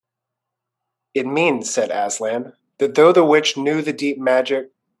"It means," said Aslan, "that though the witch knew the deep magic,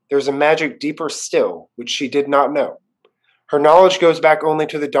 there is a magic deeper still, which she did not know. Her knowledge goes back only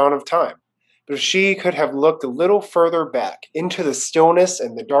to the dawn of time. But if she could have looked a little further back, into the stillness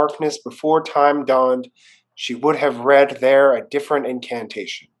and the darkness before time dawned, she would have read there a different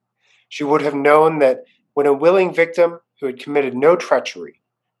incantation. She would have known that when a willing victim who had committed no treachery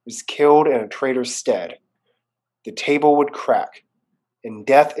was killed in a traitor's stead, the table would crack, and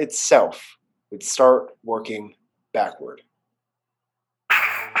death itself would start working backward."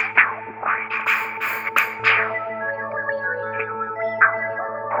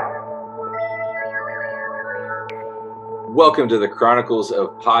 Welcome to the Chronicles of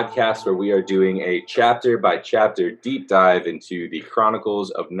Podcast, where we are doing a chapter-by-chapter deep dive into the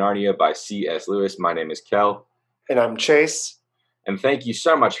Chronicles of Narnia by C.S. Lewis. My name is Kel. And I'm Chase. And thank you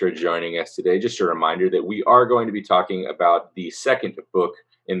so much for joining us today. Just a reminder that we are going to be talking about the second book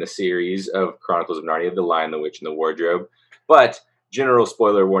in the series of Chronicles of Narnia, The Lion, the Witch, and the Wardrobe. But general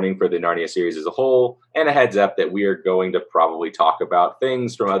spoiler warning for the Narnia series as a whole, and a heads up that we are going to probably talk about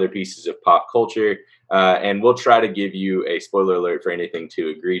things from other pieces of pop culture. And we'll try to give you a spoiler alert for anything too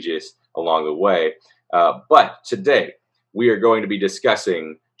egregious along the way. But today, we are going to be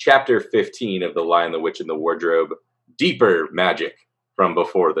discussing Chapter 15 of The Lion, the Witch, and the Wardrobe, Deeper Magic from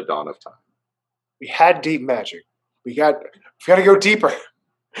Before the Dawn of Time. We had deep magic. We got to go deeper.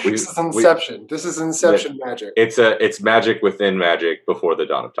 This is Inception. This is Inception magic. It's magic within magic before the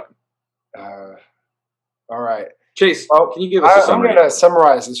dawn of time. All right. Chase, can you give us a summary? I'm going to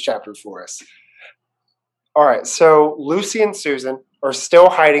summarize this chapter for us. All right, so Lucy and Susan are still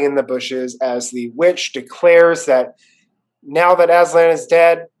hiding in the bushes as the witch declares that now that Aslan is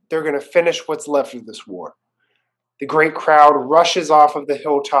dead, they're going to finish what's left of this war. The great crowd rushes off of the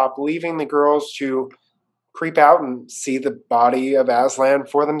hilltop, leaving the girls to creep out and see the body of Aslan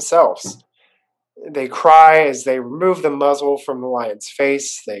for themselves. They cry as they remove the muzzle from the lion's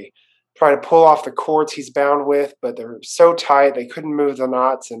face. They try to pull off the cords he's bound with, but they're so tight they couldn't move the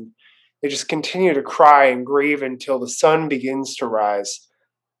knots, and they just continue to cry and grieve until the sun begins to rise.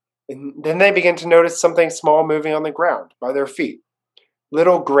 And then they begin to notice something small moving on the ground by their feet.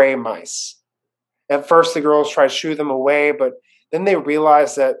 Little gray mice. At first, the girls try to shoo them away, but then they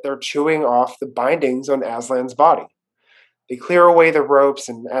realize that they're chewing off the bindings on Aslan's body. They clear away the ropes,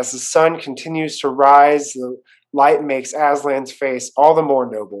 and as the sun continues to rise, the light makes Aslan's face all the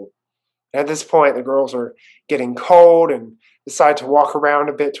more noble. At this point, the girls are getting cold and decide to walk around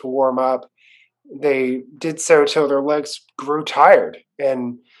a bit to warm up. They did so till their legs grew tired,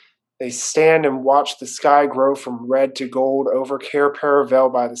 and they stand and watch the sky grow from red to gold over Cair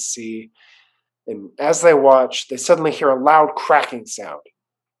Paravel by the sea. And as they watch, they suddenly hear a loud cracking sound.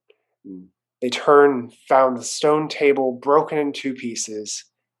 They turn and found the stone table broken in two pieces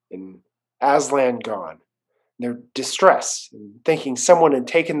and Aslan gone. They're distressed and thinking someone had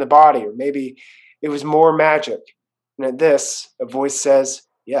taken the body, or maybe it was more magic. And at this, a voice says,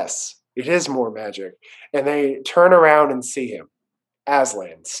 "Yes, it is more magic." And they turn around and see him,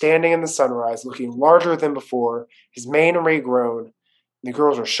 Aslan, standing in the sunrise, looking larger than before, his mane regrown. The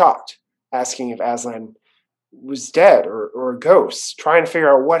girls are shocked, asking if Aslan was dead or a ghost, trying to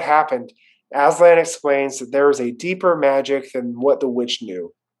figure out what happened. Aslan explains that there is a deeper magic than what the witch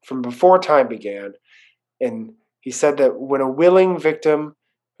knew from before time began. And he said that when a willing victim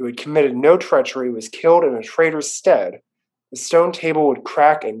who had committed no treachery was killed in a traitor's stead, the stone table would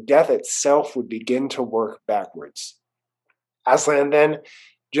crack and death itself would begin to work backwards. Aslan then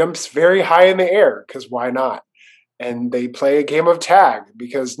jumps very high in the air, because why not? And they play a game of tag,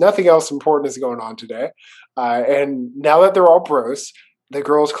 because nothing else important is going on today. And now that they're all bros, the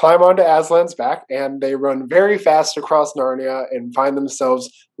girls climb onto Aslan's back, and they run very fast across Narnia and find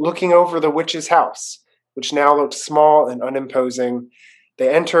themselves looking over the witch's house, which now looks small and unimposing. They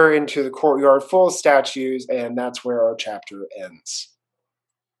enter into the courtyard full of statues, and that's where our chapter ends.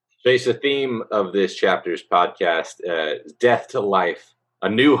 Chase, the theme of this chapter's podcast is Death to Life, A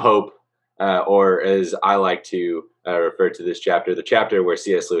New Hope, or as I like to refer to this chapter, the chapter where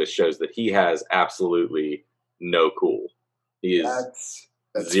C.S. Lewis shows that he has absolutely no cool. He is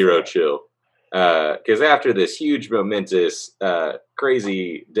zero chill. Because after this huge, momentous,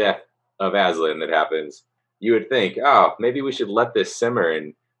 crazy death of Aslan that happens, you would think, oh, maybe we should let this simmer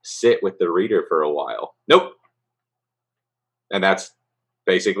and sit with the reader for a while. Nope. And that's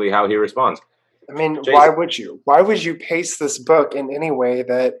basically how he responds. I mean, Jason, why would you? Why would you pace this book in any way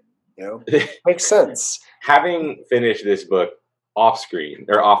that, makes sense? Having finished this book off screen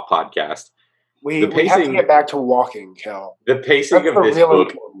or off podcast, we have to get back to walking, Kel. The pacing of this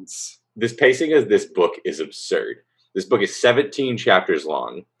book, this pacing of this book is absurd. This book is 17 chapters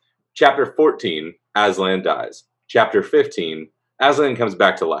long. Chapter 14, Aslan dies. Chapter 15, Aslan comes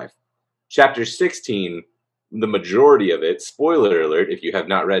back to life. Chapter 16, the majority of it, spoiler alert if you have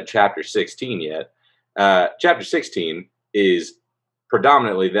not read Chapter 16 yet, Chapter 16 is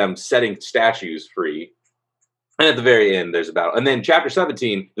predominantly them setting statues free. And at the very end, there's a battle. And then Chapter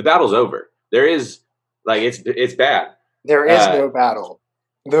 17, the battle's over. There is, like, it's bad. There is no battle.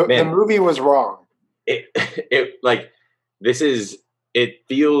 The movie was wrong. It like, this is, it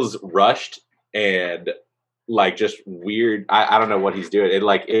feels rushed and like just weird. I don't know what he's doing.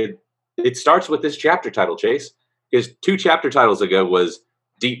 It starts with this chapter title, Chase, because 2 chapter titles ago was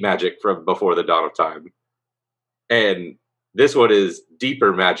Deep Magic from Before the Dawn of Time, and this one is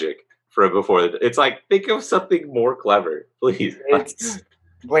Deeper Magic from Before the. It's like, think of something more clever, please.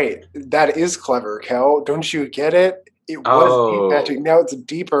 Wait, that is clever, Kel. Don't you get it? It was deep magic. Now it's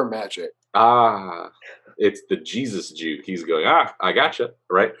deeper magic. It's the Jesus juke. He's going, I gotcha,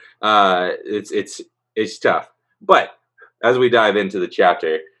 right? It's tough. But as we dive into the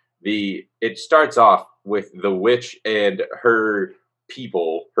chapter, it starts off with the witch and her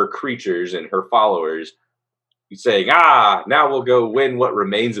people, her creatures and her followers saying, now we'll go win what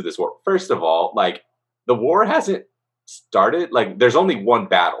remains of this war. First of all, like, the war hasn't started. Like, there's only one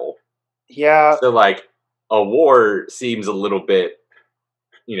battle. Yeah. So, like, a war seems a little bit,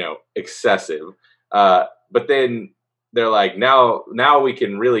 excessive. But then they're like, now we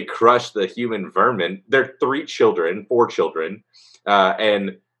can really crush the human vermin. They're 4 children.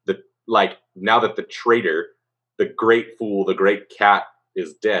 And now that the traitor, the great fool, the great cat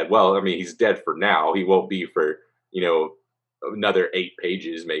is dead. Well, I mean, he's dead for now. He won't be for, another 8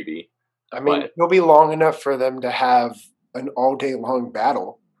 pages, maybe. I mean, it'll be long enough for them to have an all day long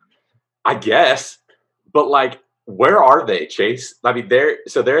battle, I guess. But, like, where are they, Chase? I mean, they're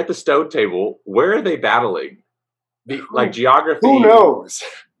at the stone table. Where are they battling? Geography. Who knows?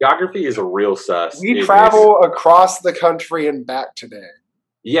 Geography is a real sus. We travel across the country and back today.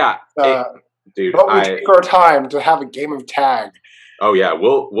 Yeah, dude. But we take our time to have a game of tag. Oh yeah,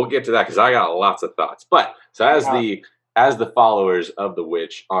 we'll get to that because I got lots of thoughts. But so as the followers of the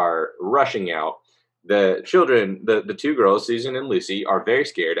witch are rushing out, the children, the 2 girls, Susan and Lucy, are very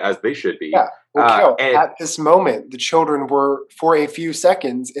scared, as they should be. Yeah. Well, at this moment, the children were, for a few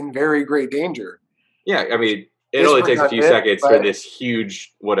seconds, in very great danger. Yeah, I mean, it only takes a few seconds for this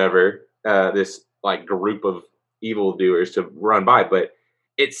huge this like group of evildoers to run by. But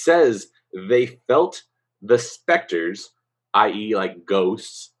it says they felt the specters, i.e., like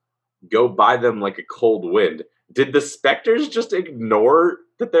ghosts, go by them like a cold wind. Did the specters just ignore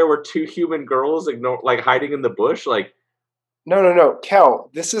that there were 2 human girls hiding in the bush? Like, no, Kel,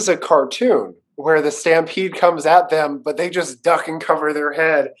 this is a cartoon where the stampede comes at them, but they just duck and cover their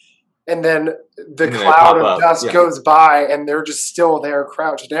head, and then the cloud of dust goes by, and they're just still there,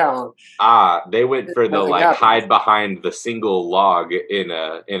 crouched down. They went for the hide behind the single log in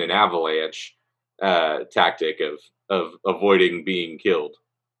an avalanche tactic of avoiding being killed.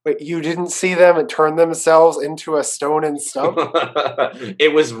 But you didn't see them turn themselves into a stone and stump?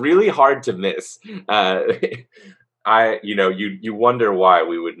 It was really hard to miss. You wonder why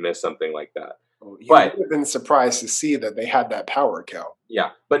we would miss something like that. You would have been surprised to see that they had that power, Kel.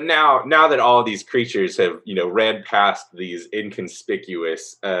 Yeah, but now that all these creatures have, ran past these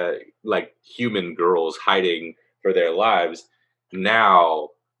inconspicuous, human girls hiding for their lives, now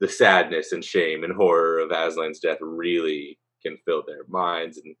the sadness and shame and horror of Aslan's death really can fill their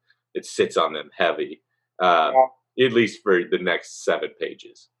minds, and it sits on them heavy, at least for the next 7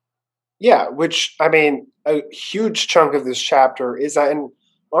 pages. Yeah, which, I mean, a huge chunk of this chapter is that, and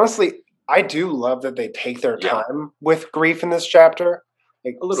honestly, I do love that they take their time with grief in this chapter.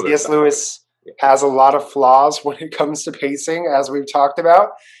 Like, C.S. Lewis has a lot of flaws when it comes to pacing, as we've talked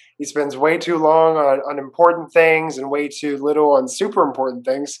about. He spends way too long on important things and way too little on super important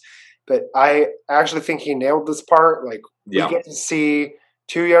things. But I actually think he nailed this part. Like, we get to see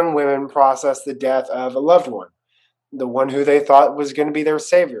 2 young women process the death of a loved one, the one who they thought was going to be their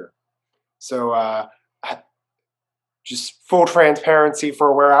savior. So, just full transparency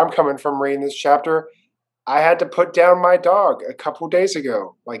for where I'm coming from reading this chapter. I had to put down my dog a couple days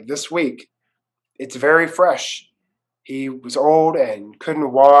ago, like this week. It's very fresh. He was old and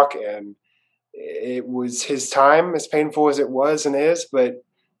couldn't walk, and it was his time, as painful as it was and is, but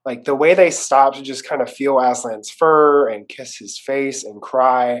like the way they stopped to just kind of feel Aslan's fur and kiss his face and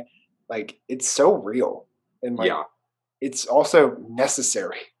cry, like, it's so real. And it's also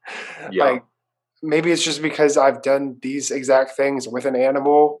necessary. Yeah. Like, maybe it's just because I've done these exact things with an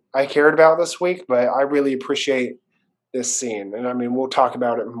animal I cared about this week, but I really appreciate this scene. And I mean, we'll talk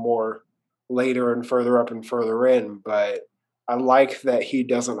about it more later and further up and further in, but I like that he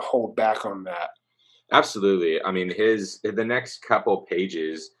doesn't hold back on that. Absolutely. I mean, the next couple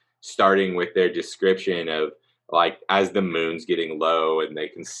pages, starting with their description of like as the moon's getting low and they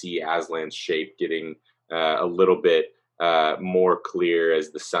can see Aslan's shape getting a little bit more clear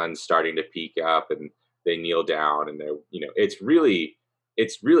as the sun's starting to peak up, and they kneel down, and they're it's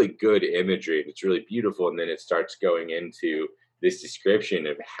really good imagery, and it's really beautiful. And then it starts going into this description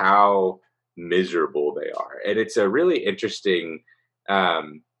of how miserable they are, and it's a really interesting.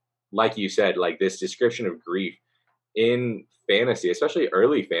 Um, like you said, like this description of grief in fantasy, especially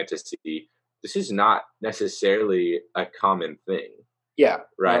early fantasy, this is not necessarily a common thing, Yeah, not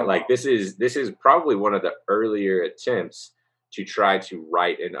right? at Like all. this is probably one of the earlier attempts to try to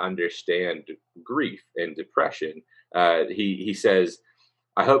write and understand grief and depression. He says,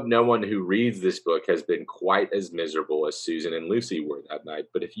 I hope no one who reads this book has been quite as miserable as Susan and Lucy were that night.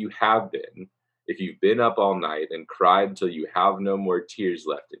 But if you have been, if you've been up all night and cried until you have no more tears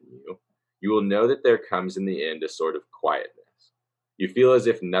left in you, you will know that there comes in the end a sort of quietness. You feel as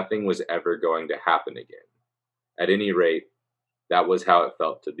if nothing was ever going to happen again. At any rate, that was how it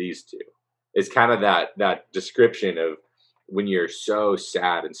felt to these two. It's kind of that description of when you're so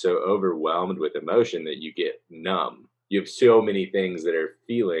sad and so overwhelmed with emotion that you get numb. You have so many things that are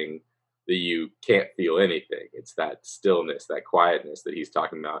feeling that you can't feel anything. It's that stillness, that quietness that he's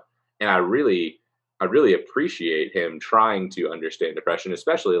talking about. And I really appreciate him trying to understand depression,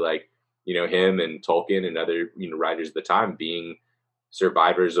 especially like, him and Tolkien and other, writers at the time being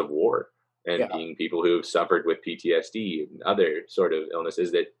survivors of war and Yeah. being people who have suffered with PTSD and other sort of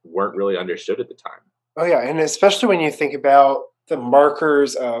illnesses that weren't really understood at the time. Oh, yeah, and especially when you think about the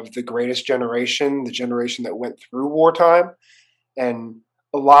markers of the greatest generation, the generation that went through wartime, and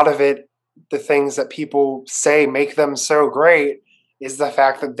a lot of it, the things that people say make them so great is the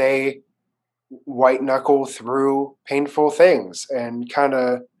fact that they white knuckle through painful things and kind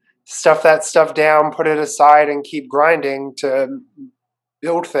of stuff that stuff down, put it aside, and keep grinding to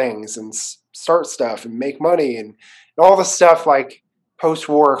build things and start stuff and make money and all the stuff like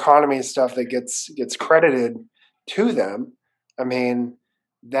post-war economy stuff that gets credited to them. I mean,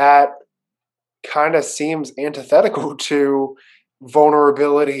 that kind of seems antithetical to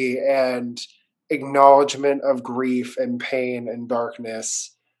vulnerability and acknowledgement of grief and pain and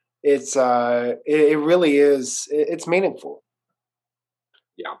darkness. It really is, it's meaningful.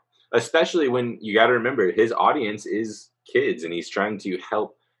 Yeah. Especially when you got to remember his audience is kids, and he's trying to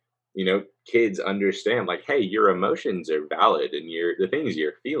help, kids understand like, hey, your emotions are valid, and the things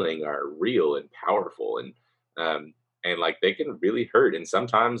you're feeling are real and powerful, um and like they can really hurt. And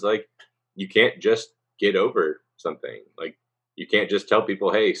sometimes like you can't just get over something. Like you can't just tell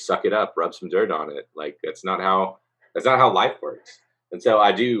people, hey, suck it up, rub some dirt on it. Like that's not how life works. And so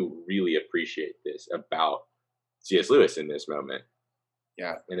I do really appreciate this about C.S. Lewis in this moment,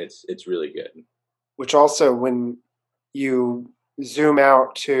 Yeah. and it's really good. Which also, when you zoom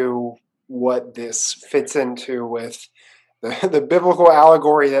out to what this fits into with the biblical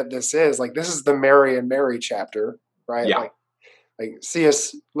allegory that this is, like this is the Mary and Mary chapter, right? Yeah. Like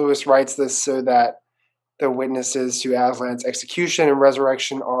C.S. Lewis writes this so that the witnesses to Aslan's execution and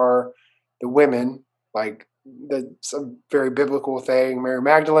resurrection are the women, like some very biblical thing. Mary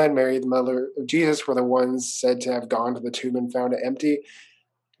Magdalene, Mary the mother of Jesus, were the ones said to have gone to the tomb and found it empty.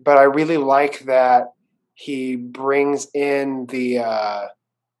 But I really like that he brings in the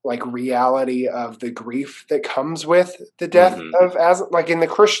like reality of the grief that comes with the death Hmm. of, as like in the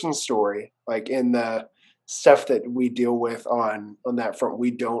Christian story, like in the stuff that we deal with on that front, we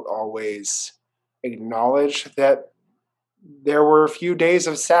don't always acknowledge that there were a few days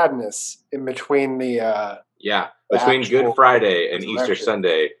of sadness in between Yeah. the Between Good actual Friday and Easter resurrection.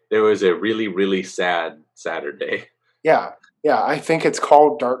 Sunday, there was a really, really sad Saturday. Yeah, yeah, I think it's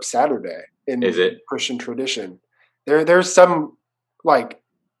called Dark Saturday Is in it? Christian tradition. There's some like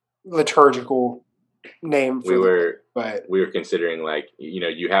liturgical name We for that, were but we were considering like,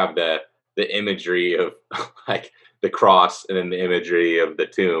 you have the imagery of like the cross, and then the imagery of the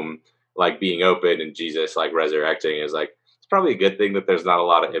tomb like being open and Jesus like resurrecting is like, it's probably a good thing that there's not a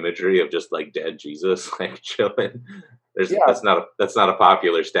lot of imagery of just like dead Jesus like chilling. There's yeah, that's not a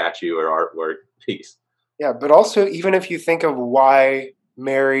popular statue or artwork piece. yeah, but also even if you think of why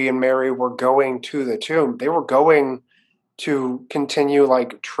Mary and Mary were going to the tomb, they were going to continue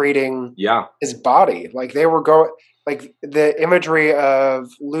like treating Yeah. his body. Like they were going, like the imagery of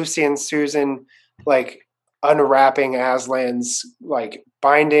Lucy and Susan like unwrapping Aslan's like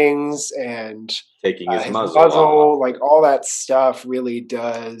bindings and Taking his his muzzle off. muzzle, like all that stuff really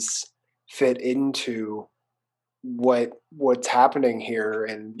does fit into what's happening here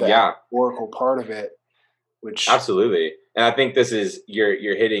and the Yeah. oracle part of it, which Absolutely. And I think this is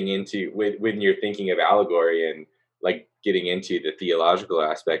you're hitting into when you're thinking of allegory and like getting into the theological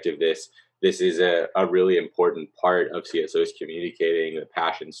aspect of this. This is a really important part of C.S. Lewis communicating the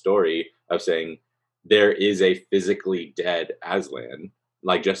passion story of saying there is a physically dead Aslan,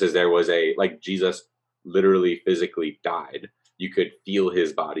 like just as there was a like Jesus literally physically died. You could feel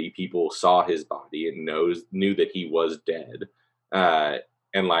his body. People saw his body and knew that he was dead. Uh,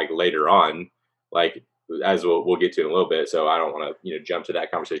 and like later on, like as we'll get to in a little bit. So I don't want to jump to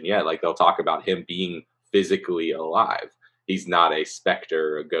that conversation yet. Like they'll talk about him being physically alive. He's not a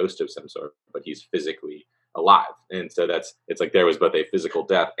specter or a ghost of some sort, but he's physically alive. And so it's like there was both a physical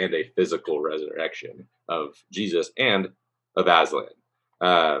death and a physical resurrection of Jesus and of Aslan.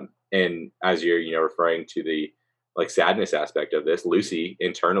 And as you're referring to the like sadness aspect of this, Lucy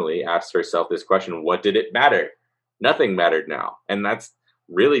internally asked herself this question: what did it matter? Nothing mattered now. And that's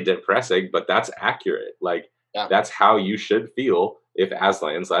really depressing, but that's accurate. Like that's how you should feel if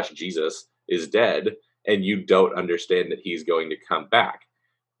Aslan / Jesus is dead and you don't understand that he's going to come back.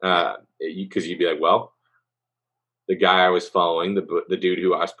 Because you'd be like, well, the guy I was following, the dude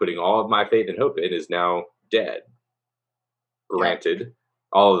who I was putting all of my faith and hope in, is now dead. Granted,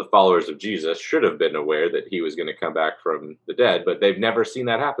 all of the followers of Jesus should have been aware that he was going to come back from the dead, but they've never seen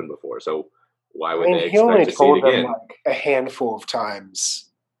that happen before. So why would they expect to see it again? Like a handful of times.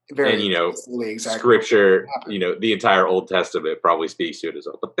 Very and scripture, the entire Old Testament probably speaks to it as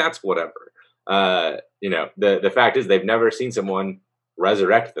well. But that's whatever. The fact is they've never seen someone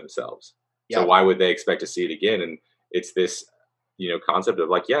resurrect themselves. So why would they expect to see it again? And it's this, concept of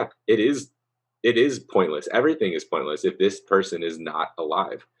like, it is pointless. Everything is pointless if this person is not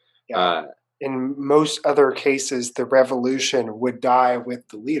alive. In most other cases, the revolution would die with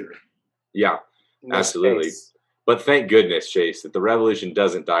the leader. Yeah, absolutely. Case. But thank goodness, Chase, that the revolution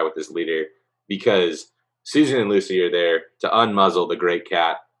doesn't die with this leader, because Susan and Lucy are there to unmuzzle the great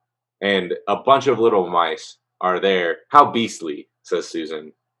cat, and a bunch of little mice are there. How beastly, says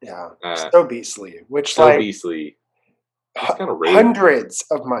Susan. Yeah, so beastly. Beastly. It's kind of hundreds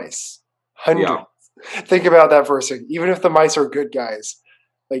of mice. Hundreds. Yeah. Think about that for a second. Even if the mice are good guys,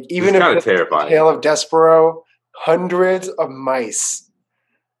 like even if it's the tale of Despero, hundreds of mice.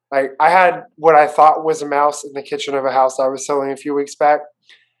 I had what I thought was a mouse in the kitchen of a house I was selling a few weeks back,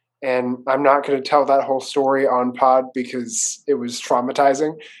 and I'm not going to tell that whole story on pod because it was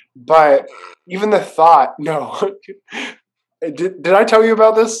traumatizing. But even the thought, no. Did I tell you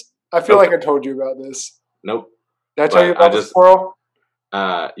about this? I feel like I told you about this. Nope. Did I tell you about the squirrel?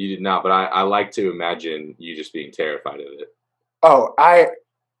 You did not, but I like to imagine you just being terrified of it. Oh,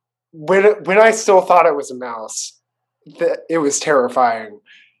 when I still thought it was a mouse, it was terrifying.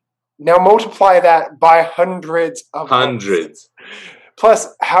 Now multiply that by hundreds of hundreds.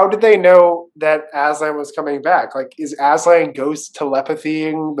 Plus, how did they know that Aslan was coming back? Like, is Aslan ghost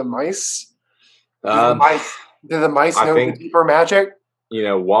telepathying the mice? Do the mice know the deeper magic?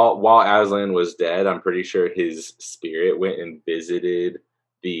 While Aslan was dead, I'm pretty sure his spirit went and visited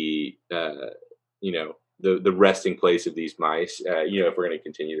the resting place of these mice. If we're going to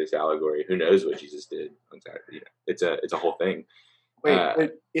continue this allegory, who knows what Jesus did on Saturday? It's a whole thing. Wait,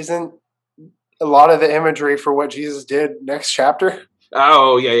 isn't a lot of the imagery for what Jesus did next chapter?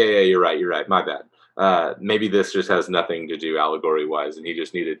 Oh, yeah. You're right. My bad. Maybe this just has nothing to do allegory-wise, and he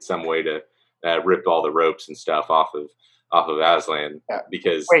just needed some way to rip all the ropes and stuff off of Aslan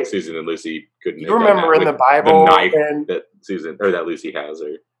because Susan and Lucy couldn't. You remember in the Bible the knife that Susan or that Lucy has,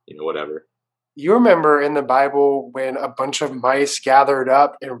 or whatever. You remember in the Bible when a bunch of mice gathered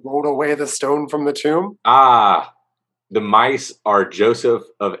up and rolled away the stone from the tomb? Ah. The mice are Joseph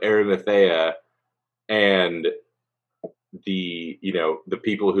of Arimathea and the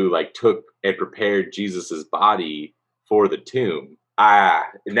people who like took and prepared Jesus's body for the tomb. Now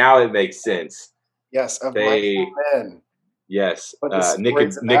it makes sense. Yes, of men. Yes,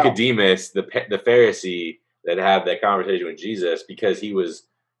 Nicodemus, the Pharisee that had that conversation with Jesus, because he was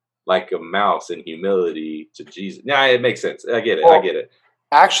like a mouse in humility to Jesus. Nah, it makes sense. I get it.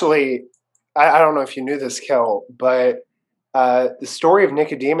 Actually, I don't know if you knew this, Kel, but the story of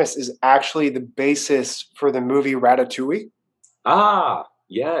Nicodemus is actually the basis for the movie Ratatouille. Ah,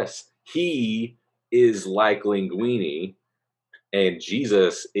 yes. He is like Linguini, and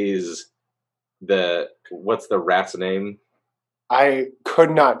Jesus is what's the rat's name? I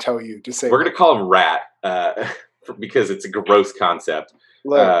could not tell you to say. We're going to call him Rat because it's a gross concept.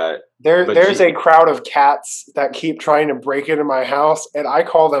 Look, there's a crowd of cats that keep trying to break into my house, and I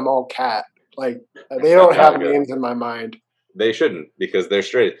call them all cat. Like, they don't have names in my mind. They shouldn't, because they're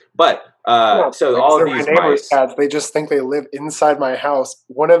straight. But so all of these neighbors' cats, they just think they live inside my house.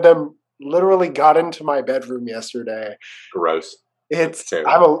 One of them literally got into my bedroom yesterday. Gross.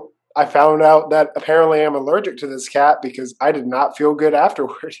 I found out that apparently I'm allergic to this cat because I did not feel good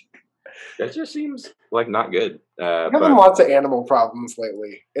afterward. That just seems like not good. I'm having lots of animal problems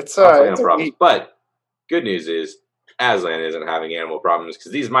lately. It's lots of animal it's a problems. week. But good news is Aslan isn't having animal problems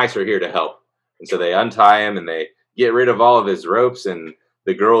because these mice are here to help. And so they untie him and they get rid of all of his ropes, and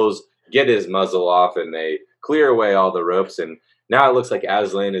the girls get his muzzle off and they clear away all the ropes. And now it looks like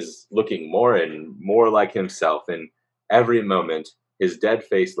Aslan is looking more and more like himself. And every moment, his dead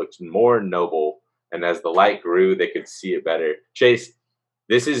face looked more noble. And as the light grew, they could see it better. Chase,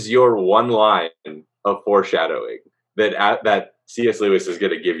 this is your one line of foreshadowing that C.S. Lewis is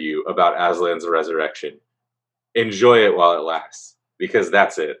going to give you about Aslan's resurrection. Enjoy it while it lasts, because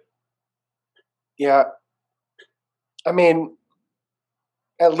that's it. Yeah. I mean,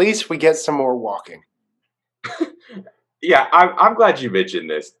 at least we get some more walking. Yeah, I'm glad you mentioned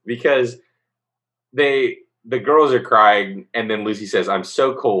this, because the girls are crying, and then Lucy says, "I'm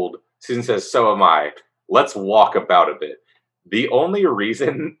so cold." Susan says, "So am I. Let's walk about a bit." The only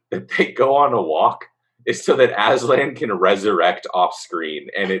reason that they go on a walk is so that Aslan can resurrect off screen,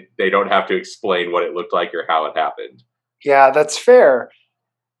 and they don't have to explain what it looked like or how it happened. Yeah, that's fair.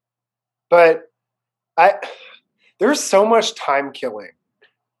 But there's so much time killing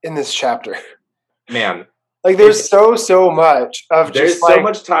in this chapter. Man. Like, there's so much of there's just so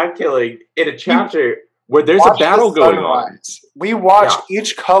much time killing in a chapter where there's a battle going on. We watch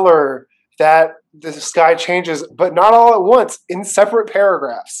each color that the sky changes, but not all at once, in separate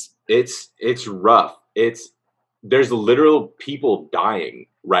paragraphs. It's rough. There's literal people dying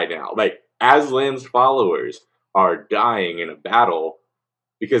right now. Like, Aslan's followers are dying in a battle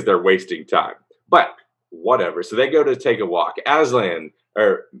because they're wasting time. But whatever. So they go to take a walk. Aslan,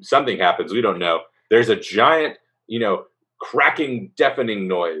 or something happens, we don't know. There's a giant, cracking, deafening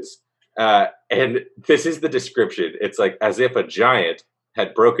noise. And this is the description. It's like as if a giant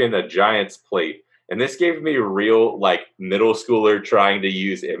had broken a giant's plate. And this gave me real, middle schooler trying to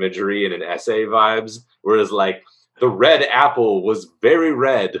use imagery in an essay vibes, where it's like, the red apple was very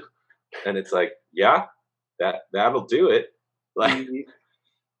red. And it's like, yeah, that'll do it. Like,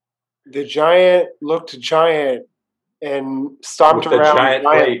 the giant looked giant and stomped with around the giant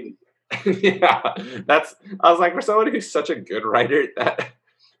plate. Yeah, I was like, for someone who's such a good writer, that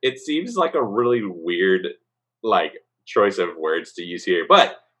it seems like a really weird, choice of words to use here.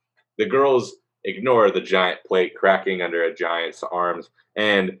 But the girls ignore the giant plate cracking under a giant's arms,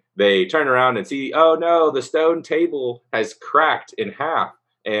 and they turn around and see, oh no, the stone table has cracked in half,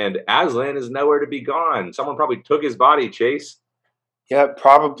 and Aslan is nowhere to be gone. Someone probably took his body, Chase. Yeah,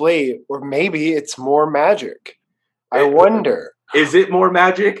 probably. Or maybe it's more magic. I wonder. Is it more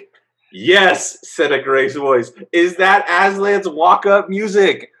magic? Yes, said a Grace voice. Is that Aslan's walk-up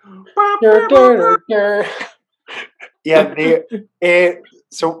music? Yeah,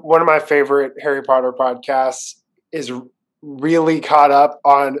 so one of my favorite Harry Potter podcasts is really caught up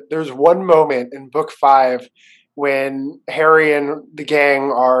on, there's one moment in book 5 when Harry and the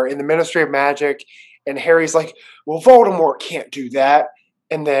gang are in the Ministry of Magic, and Harry's like, well, Voldemort can't do that.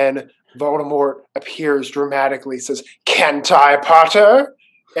 And then Voldemort appears dramatically, says, can't I, Potter?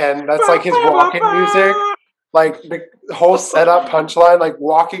 And that's like his walking music. Like, the whole setup punchline, like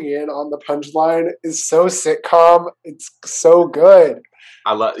walking in on the punchline, is so sitcom. It's so good.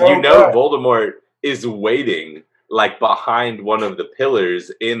 I love, Voldemort is waiting behind one of the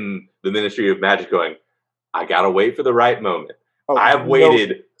pillars in the Ministry of Magic, going, I gotta wait for the right moment. I've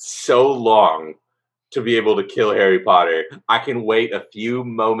waited so long to be able to kill Harry Potter. I can wait a few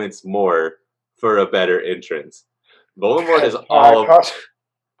moments more for a better entrance. Voldemort is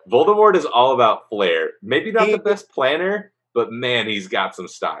all about flair. Maybe not the best planner, but man, he's got some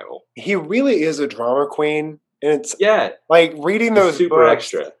style. He really is a drama queen, and it's reading those super books,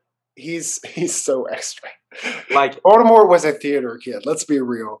 extra. He's so extra. Like, Voldemort was a theater kid. Let's be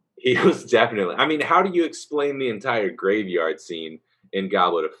real. He was definitely. I mean, how do you explain the entire graveyard scene in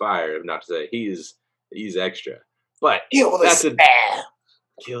Goblet of Fire? If not to say he's extra. But kill the spell.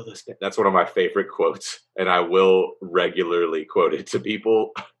 Kill the spell. That's one of my favorite quotes, and I will regularly quote it to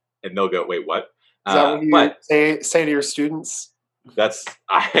people, and they'll go, "Wait, what?" Is that what you say to your students?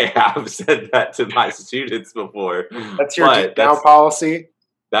 I have said that to my students before. That's your D-Now policy.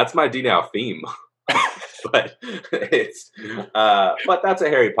 That's my D-Now theme. But that's a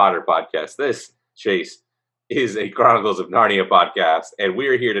Harry Potter podcast. This, Chase, is a Chronicles of Narnia podcast, and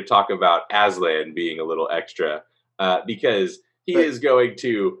we're here to talk about Aslan being a little extra, because he is going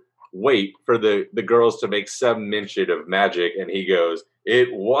to wait for the girls to make some mention of magic, and he goes,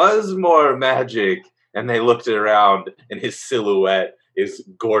 "It was more magic," and they looked around, and his silhouette is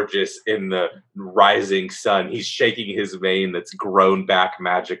gorgeous in the rising sun. He's shaking his mane that's grown back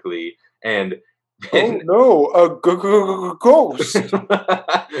magically, and Oh no, a ghost!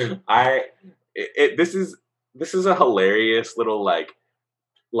 I this is a hilarious little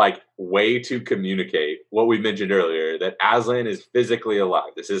like way to communicate what we mentioned earlier, that Aslan is physically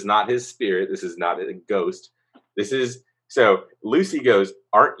alive. This is not his spirit. This is not a ghost. This is so Lucy goes,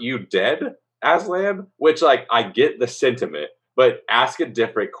 "Aren't you dead, Aslan?" Which, like, I get the sentiment, but ask a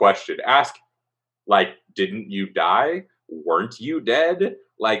different question. Ask, like, didn't you die? Weren't you dead?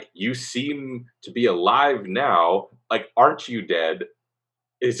 Like, you seem to be alive now. Like, aren't you dead?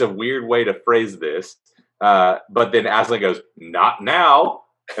 It's a weird way to phrase this. But then Aslan goes, "Not now."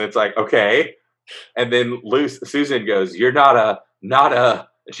 And it's like, okay. And then Susan goes, "You're not a,"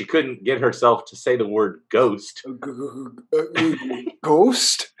 and she couldn't get herself to say the word ghost.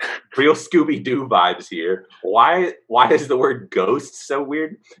 Ghost? Real Scooby Doo vibes here. Why is the word ghost so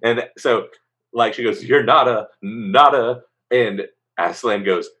weird? And so, like, she goes, "You're not a," and Aslan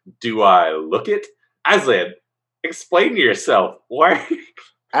goes, "Do I look it?" Aslan, explain yourself. Why?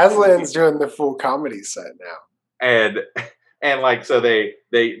 Aslan's doing the full comedy set now. and and like, so they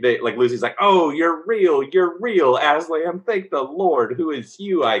like, Lucy's like, "Oh, you're real, Aslan, thank the Lord, who is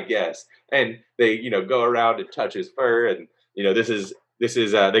you, I guess." And they, go around and touch his fur, and this is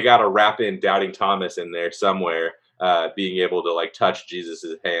they got to wrap in Doubting Thomas in there somewhere, being able to, like, touch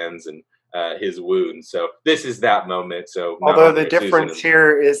Jesus's hands and his wounds. So this is that moment. So not Although the only are Susan difference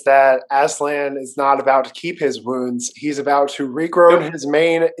here is that Aslan is not about to keep his wounds, he's about to regrow Nope. his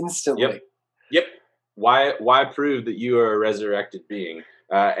mane instantly. Yep. Why prove that you are a resurrected being?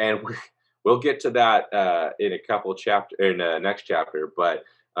 And we'll get to that in a couple chapter in next chapter. But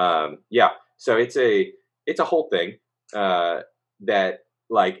yeah, so it's a whole thing that,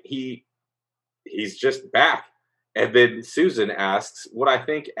 like, he's just back. And then Susan asks what I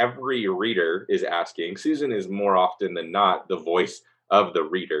think every reader is asking. Susan is more often than not the voice of the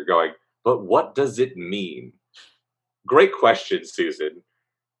reader, going, "But what does it mean?" Great question, Susan.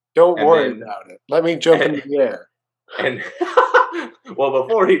 Don't And worry then about it. Let me jump and, into the air. and well,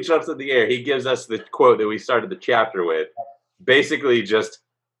 before he jumps in the air, he gives us the quote that we started the chapter with, basically just,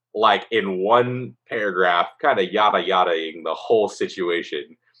 like, in one paragraph, kind of yada yadaing the whole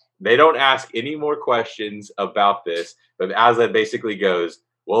situation. They don't ask any more questions about this, but Aslan basically goes,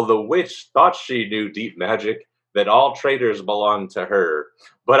 "Well, the witch thought she knew deep magic, that all traitors belonged to her.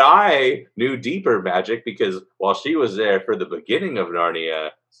 But I knew deeper magic because while she was there for the beginning of Narnia,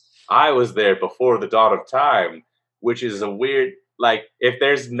 I was there before the dawn of time," which is a weird, like, if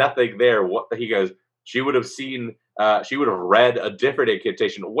there's nothing there, what he goes, she would have seen, she would have read a different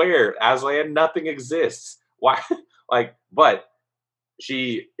incantation. Where, Aslan? Nothing exists. Why? Like, but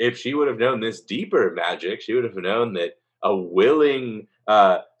if she would have known this deeper magic, she would have known that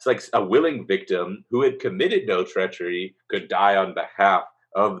it's like a willing victim who had committed no treachery could die on behalf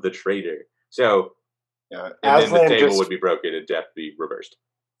of the traitor. So, and then the table would be broken and death be reversed.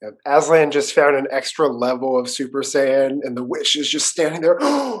 Aslan just found an extra level of Super Saiyan, and the witch is just standing there.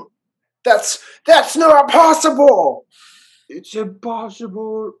 Oh, that's not possible. It's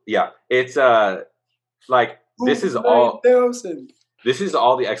impossible. Yeah, it's like, this is 9,000.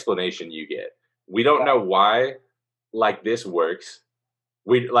 all the explanation you get. We don't know why, like, this works.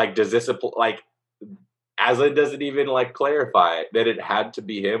 We, like, does this apply? Like, Aslan doesn't even, like, clarify that it had to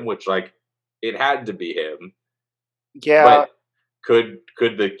be him, which, like, it had to be him. Yeah. But could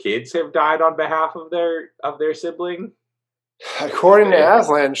the kids have died on behalf of their sibling? According to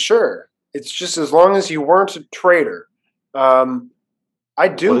Aslan, sure. It's just as long as you weren't a traitor. I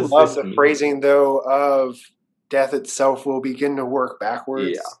do love the phrasing, though, of death itself will begin to work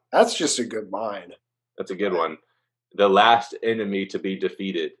backwards. Yeah. That's just a good line. That's a good one. The last enemy to be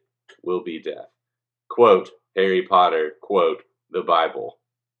defeated will be death. Quote Harry Potter, quote the Bible.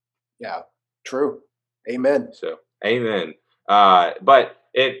 Yeah, true. Amen. So, amen. But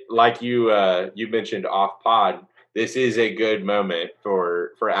it, like you mentioned off pod, this is a good moment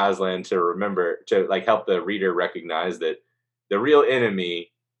for Aslan to remember, to, like, help the reader recognize that the real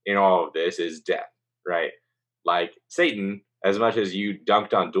enemy in all of this is death, right? Like, Satan, as much as you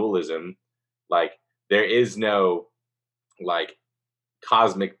dunked on dualism, like, there is no, like,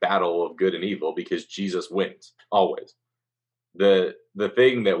 cosmic battle of good and evil because Jesus wins always. The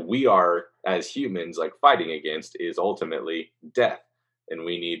thing that we are as humans, like, fighting against is ultimately death, and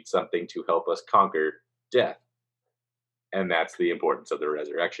we need something to help us conquer death, and that's the importance of the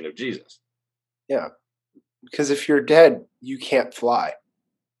resurrection of Jesus. Yeah, because if you're dead, you can't fly.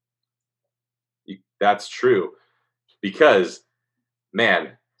 That's true, because,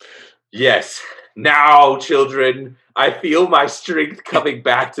 man, yes, Now, children, I feel my strength coming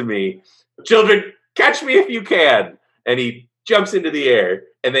back to me. Children, catch me if you can. And he jumps into the air,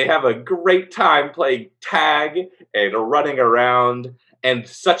 and they have a great time playing tag and running around, and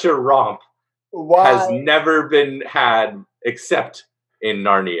such a romp has Why? never been had except in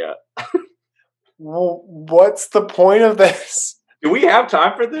Narnia. What's the point of this? Do we have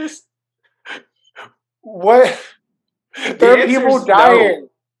time for this? What? The There are answer's people dying.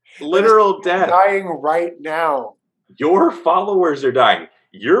 no. Literal death. Dying right now. Your followers are dying.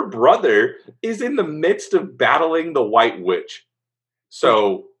 Your brother is in the midst of battling the White Witch.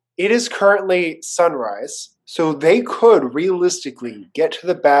 So it is currently sunrise, so they could realistically get to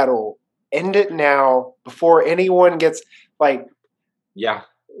the battle, end it now before anyone gets yeah,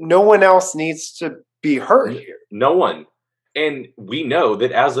 no one else needs to be hurt here. No one. And we know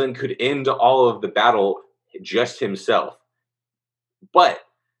that Aslan could end all of the battle just himself. But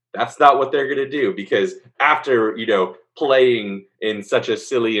that's not what they're going to do, because after, playing in such a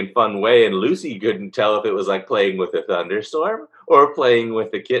silly and fun way, and Lucy couldn't tell if it was like playing with a thunderstorm or playing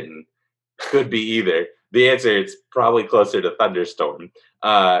with a kitten. Could be either. The answer is probably closer to thunderstorm.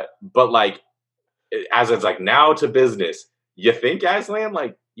 But Aslan's like, now to business. You think,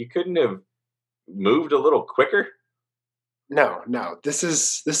 Aslan, you couldn't have moved a little quicker? No. This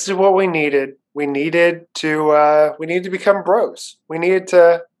is what we needed. We needed to become bros. We needed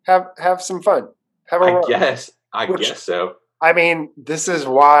to have some fun. Have a I run. guess so. I mean, this is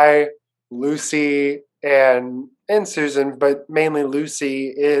why Lucy and Susan, but mainly Lucy,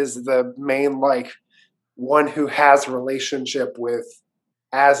 is the main one who has a relationship with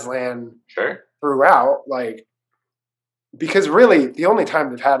Aslan Sure. throughout. Because really the only time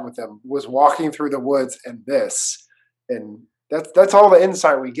they've had with them was walking through the woods and this. And that's all the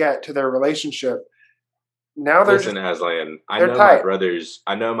insight we get to their relationship. Now they're Listen, Aslan, I they're know tight.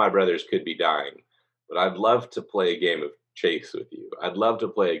 my brothers could be dying, but I'd love to play a game of chase with you. I'd love to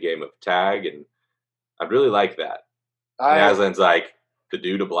play a game of tag, and I'd really like that. And Aslan's like, the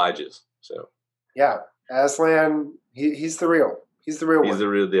dude obliges. So yeah, Aslan, he's the real. He's the real one. He's the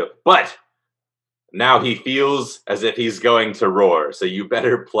real deal. But now he feels as if he's going to roar. So you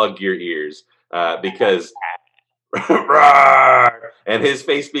better plug your ears, because and his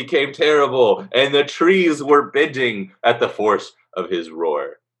face became terrible, and the trees were bending at the force of his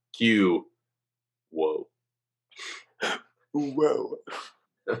roar. Cue, whoa. Whoa.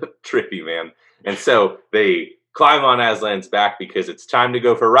 Trippy, man. And so they climb on Aslan's back because it's time to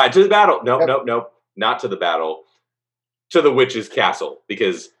go for a ride to the battle. Nope. Not to the battle. To the witch's castle.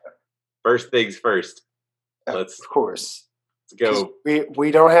 Because first things first. Let's go.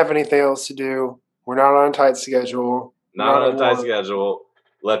 We don't have anything else to do. We're not on a tight schedule. Not on a tight schedule.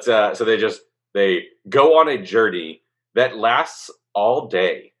 Let's so they go on a journey that lasts all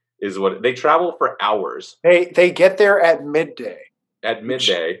day. Is what they travel for hours. They get there at midday. At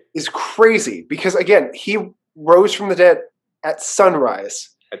midday is crazy because again, he rose from the dead at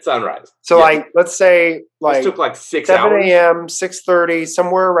sunrise. At sunrise. So let's say this took 6 7 hours. 7 a.m., 6:30,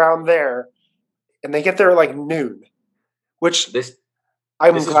 somewhere around there, and they get there at noon. Which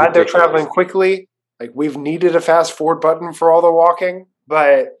I'm glad they're traveling quickly. We've needed a fast forward button for all the walking,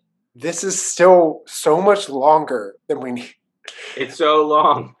 but this is still so much longer than we need. It's so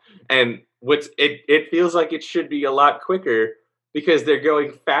long. And it feels like it should be a lot quicker because they're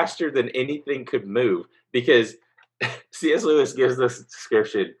going faster than anything could move. Because C.S. Lewis gives this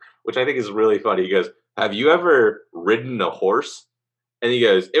description, which I think is really funny. He goes, have you ever ridden a horse? And he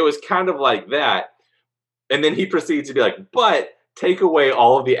goes, it was kind of like that. And then he proceeds to be like, but take away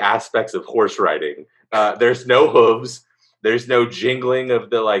all of the aspects of horse riding. There's no hooves. There's no jingling of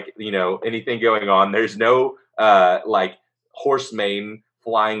the anything going on. There's no horse mane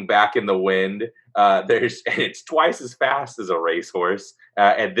flying back in the wind. And it's twice as fast as a racehorse,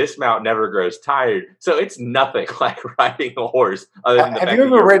 and this mount never grows tired. So it's nothing like riding a horse. Other than the have you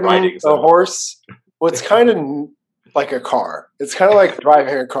ever ridden a horse? Well, it's kind of like a car. It's kind of like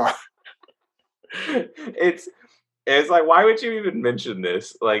driving a car. It's like, why would you even mention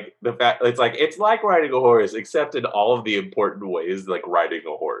this? The fact it's like riding a horse, except in all of the important ways, like riding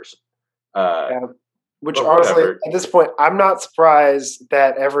a horse. Which honestly, at this point, I'm not surprised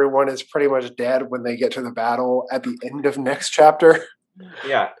that everyone is pretty much dead when they get to the battle at the end of next chapter.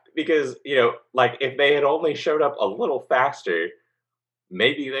 Yeah, because, if they had only showed up a little faster,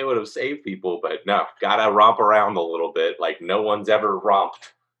 maybe they would have saved people, but no, gotta romp around a little bit. No one's ever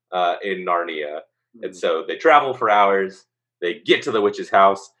romped in Narnia. And so they travel for hours, they get to the witch's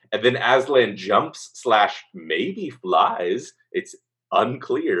house, and then Aslan jumps / maybe flies, it's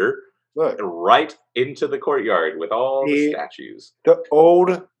unclear, right into the courtyard with all the statues. The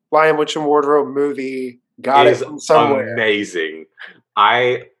old Lion, Witch, and Wardrobe movie. Got it Is from somewhere. amazing.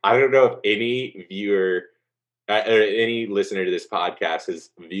 I don't know if any viewer or any listener to this podcast has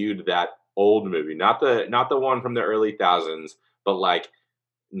viewed that old movie, not the one from the early thousands, but like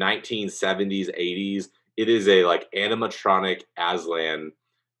 1970s, 80s. It is a like animatronic Aslan,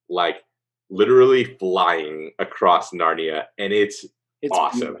 like literally flying across Narnia, and it's It's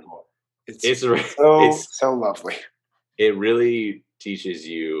awesome. beautiful. It's It's so, it's so lovely. it really teaches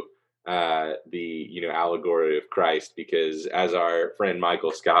you the allegory of Christ, because as our friend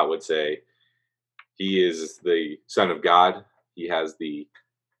Michael Scott would say, he is the Son of God. He has the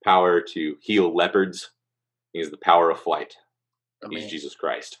power to heal leopards. He has the power of flight. I He's mean, Jesus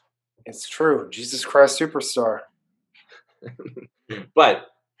Christ. it's true. Jesus Christ Superstar. But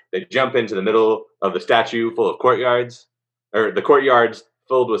they jump into the middle of the statue full of courtyards, or the courtyards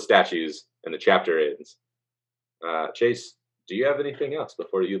filled with statues, and the chapter ends. Chase, do you have anything else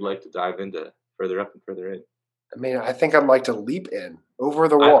before you'd like to dive into further up and further in? I mean, I think I'd like to leap in over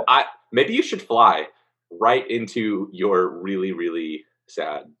the I, wall. I maybe you should fly right into your really, really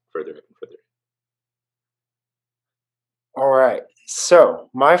sad further up and further. All right. So,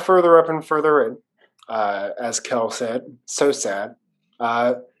 my further up and further in, as Kel said, so sad,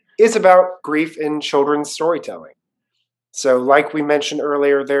 uh, is about grief in children's storytelling. So, like we mentioned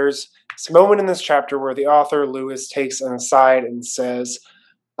earlier, there's this moment in this chapter where the author, Lewis, takes an aside and says,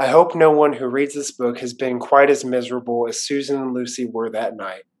 I hope no one who reads this book has been quite as miserable as Susan and Lucy were that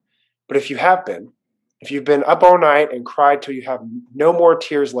night. But if you have been, if you've been up all night and cried till you have no more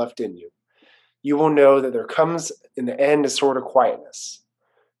tears left in you, you will know that there comes in the end a sort of quietness.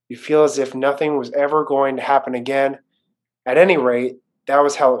 You feel as if nothing was ever going to happen again. At any rate, that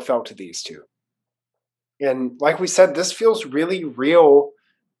was how it felt to these two. And like we said, this feels really real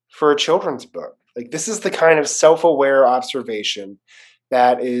for a children's book. Like, this is the kind of self aware observation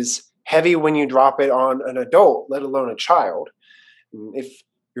that is heavy when you drop it on an adult, let alone a child. If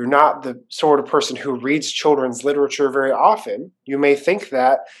you're not the sort of person who reads children's literature very often, you may think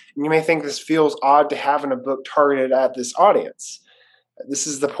that, and you may think this feels odd to have in a book targeted at this audience. This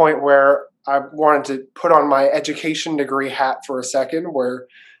is the point where I wanted to put on my education degree hat for a second, where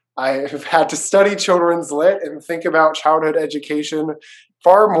I have had to study children's lit and think about childhood education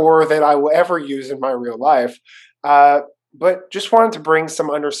far more than I will ever use in my real life. But just wanted to bring some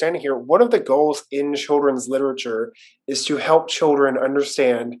understanding here. One of the goals in children's literature is to help children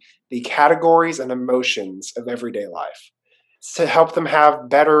understand the categories and emotions of everyday life. It's to help them have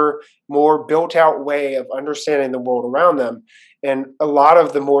better, more built out way of understanding the world around them. And a lot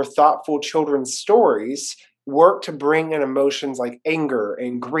of the more thoughtful children's stories work to bring in emotions like anger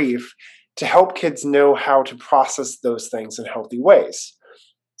and grief to help kids know how to process those things in healthy ways.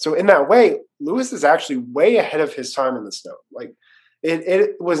 So in that way, Lewis is actually way ahead of his time in this note. Like,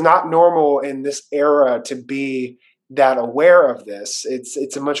 it was not normal in this era to be that aware of this.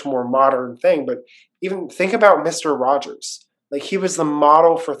 It's a much more modern thing. But even think about Mr. Rogers. Like, he was the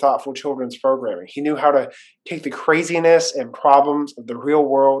model for thoughtful children's programming. He knew how to take the craziness and problems of the real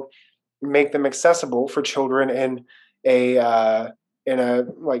world and make them accessible for children a in a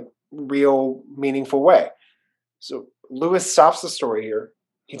like real meaningful way. So Lewis stops the story here.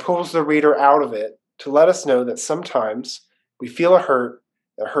 He pulls the reader out of it to let us know that sometimes we feel a hurt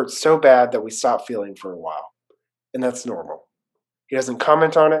that hurts so bad that we stop feeling for a while. And that's normal. He doesn't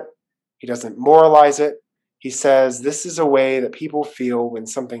comment on it, he doesn't moralize it. He says this is a way that people feel when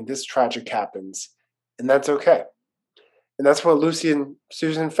something this tragic happens, and that's okay. And that's what Lucy and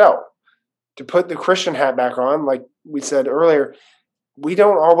Susan felt. To put the Christian hat back on, like we said earlier, we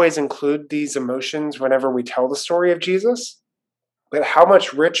don't always include these emotions whenever we tell the story of Jesus, but how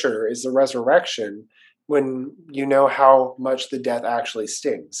much richer is the resurrection when you know how much the death actually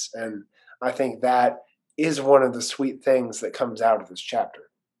stings? And I think that is one of the sweet things that comes out of this chapter.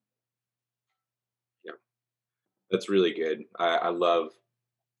 Yeah, that's really good. I love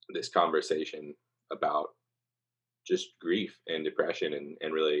this conversation about just grief and depression,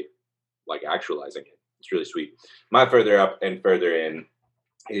 and really like actualizing it. It's really sweet. My further up and further in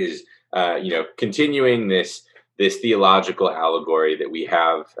is continuing this theological allegory that we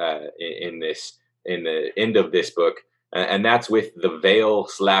have in the end of this book, and that's with the veil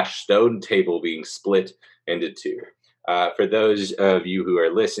slash stone table being split into two. For those of you who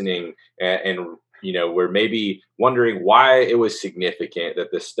are listening and were maybe wondering why it was significant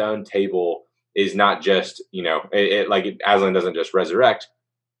that the stone table is not just Aslan doesn't just resurrect,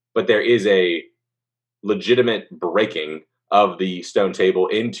 but there is a legitimate breaking of the stone table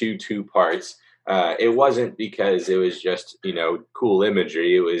into two parts. It wasn't because it was just cool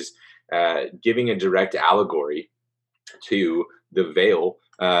imagery. It was giving a direct allegory to the veil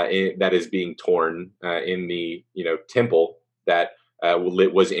that is being torn in the temple that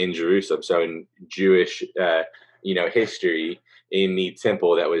was in Jerusalem. So in Jewish history, in the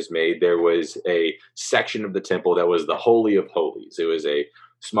temple that was made, there was a section of the temple that was the Holy of Holies. It was a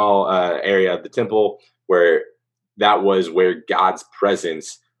small area of the temple where that was where God's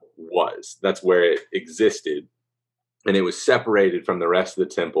presence was. That's where it existed. And it was separated from the rest of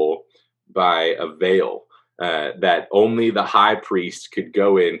the temple by a veil that only the high priest could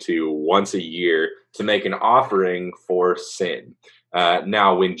go into once a year to make an offering for sin.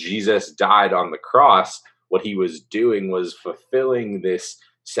 Now, when Jesus died on the cross, what he was doing was fulfilling this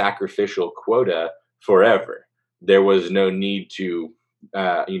sacrificial quota forever. There was no need to,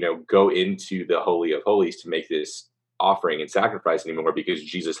 go into the Holy of Holies to make this offering and sacrifice anymore, because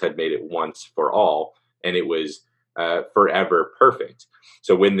Jesus had made it once for all, and it was forever perfect.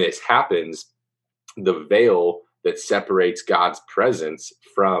 So when this happens, the veil that separates God's presence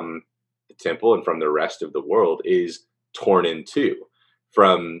from the temple and from the rest of the world is torn in two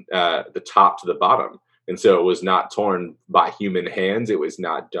from the top to the bottom. And so it was not torn by human hands. It was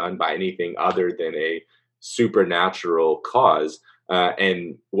not done by anything other than a supernatural cause.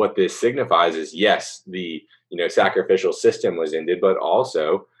 And what this signifies is, yes, the sacrificial system was ended, but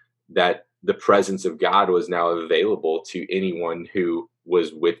also that the presence of God was now available to anyone who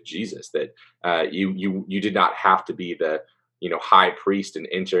was with Jesus. That you did not have to be the high priest and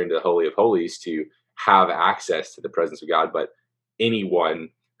enter into the Holy of Holies to have access to the presence of God, but anyone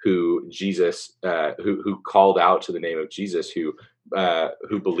who Jesus who called out to the name of Jesus, who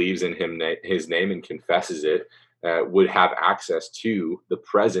believes in his name and confesses it, would have access to the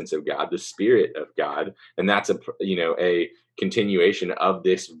presence of God, the Spirit of God. And that's a continuation of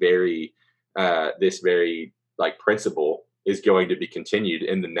this very principle is going to be continued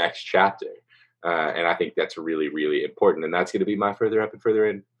in the next chapter. And I think that's really, really important. And that's going to be my further up and further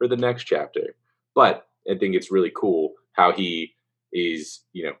in for the next chapter. But I think it's really cool how he is,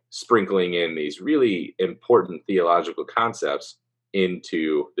 sprinkling in these really important theological concepts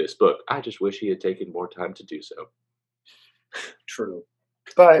into this book. I just wish he had taken more time to do so. True.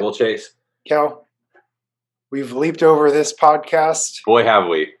 But, well, Chase, Cal, we've leaped over this podcast. Boy, have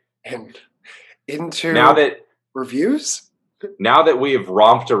we. And into reviews? Now that we have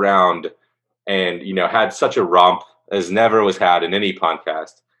romped around and, had such a romp as never was had in any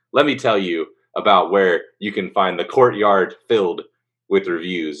podcast, let me tell you about where you can find the courtyard filled with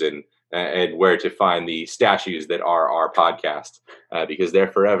reviews and where to find the statues that are our podcast, because they're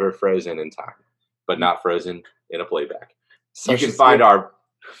forever frozen in time, but not frozen in a playback. You can find our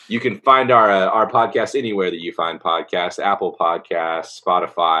podcast anywhere that you find podcasts, Apple Podcasts,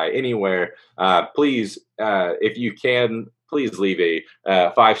 Spotify, anywhere. Please, if you can, please leave a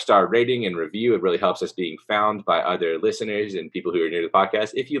 5-star rating and review. It really helps us being found by other listeners and people who are new to the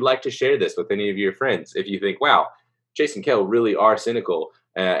podcast. If you'd like to share this with any of your friends, if you think, wow, Chase and Kel really are cynical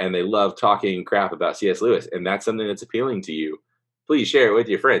and they love talking crap about C.S. Lewis, and that's something that's appealing to you, please share it with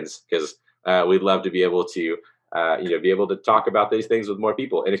your friends, because we'd love to be able to talk about these things with more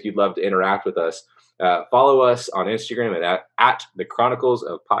people. And if you'd love to interact with us, follow us on Instagram at the Chronicles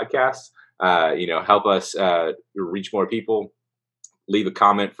of Podcasts. Help us reach more people. Leave a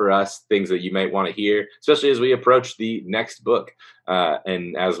comment for us, things that you might want to hear, especially as we approach the next book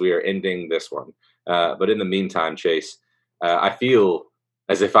and as we are ending this one. But in the meantime, Chase, I feel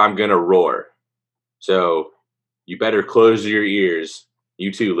as if I'm going to roar. So you better close your ears, you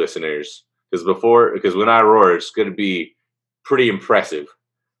too, listeners, because when I roar, it's going to be pretty impressive.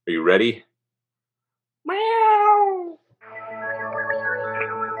 Are you ready? Meow.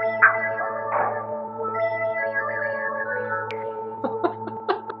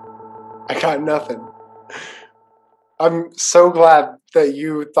 I got nothing. I'm so glad that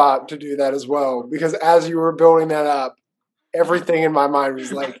you thought to do that as well, because as you were building that up, everything in my mind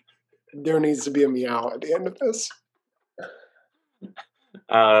was like, there needs to be a meow at the end of this. That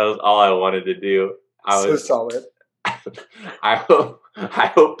was all I wanted to do. Solid. I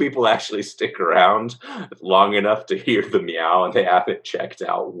hope people actually stick around long enough to hear the meow and they haven't checked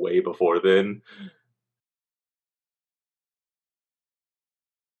out way before then.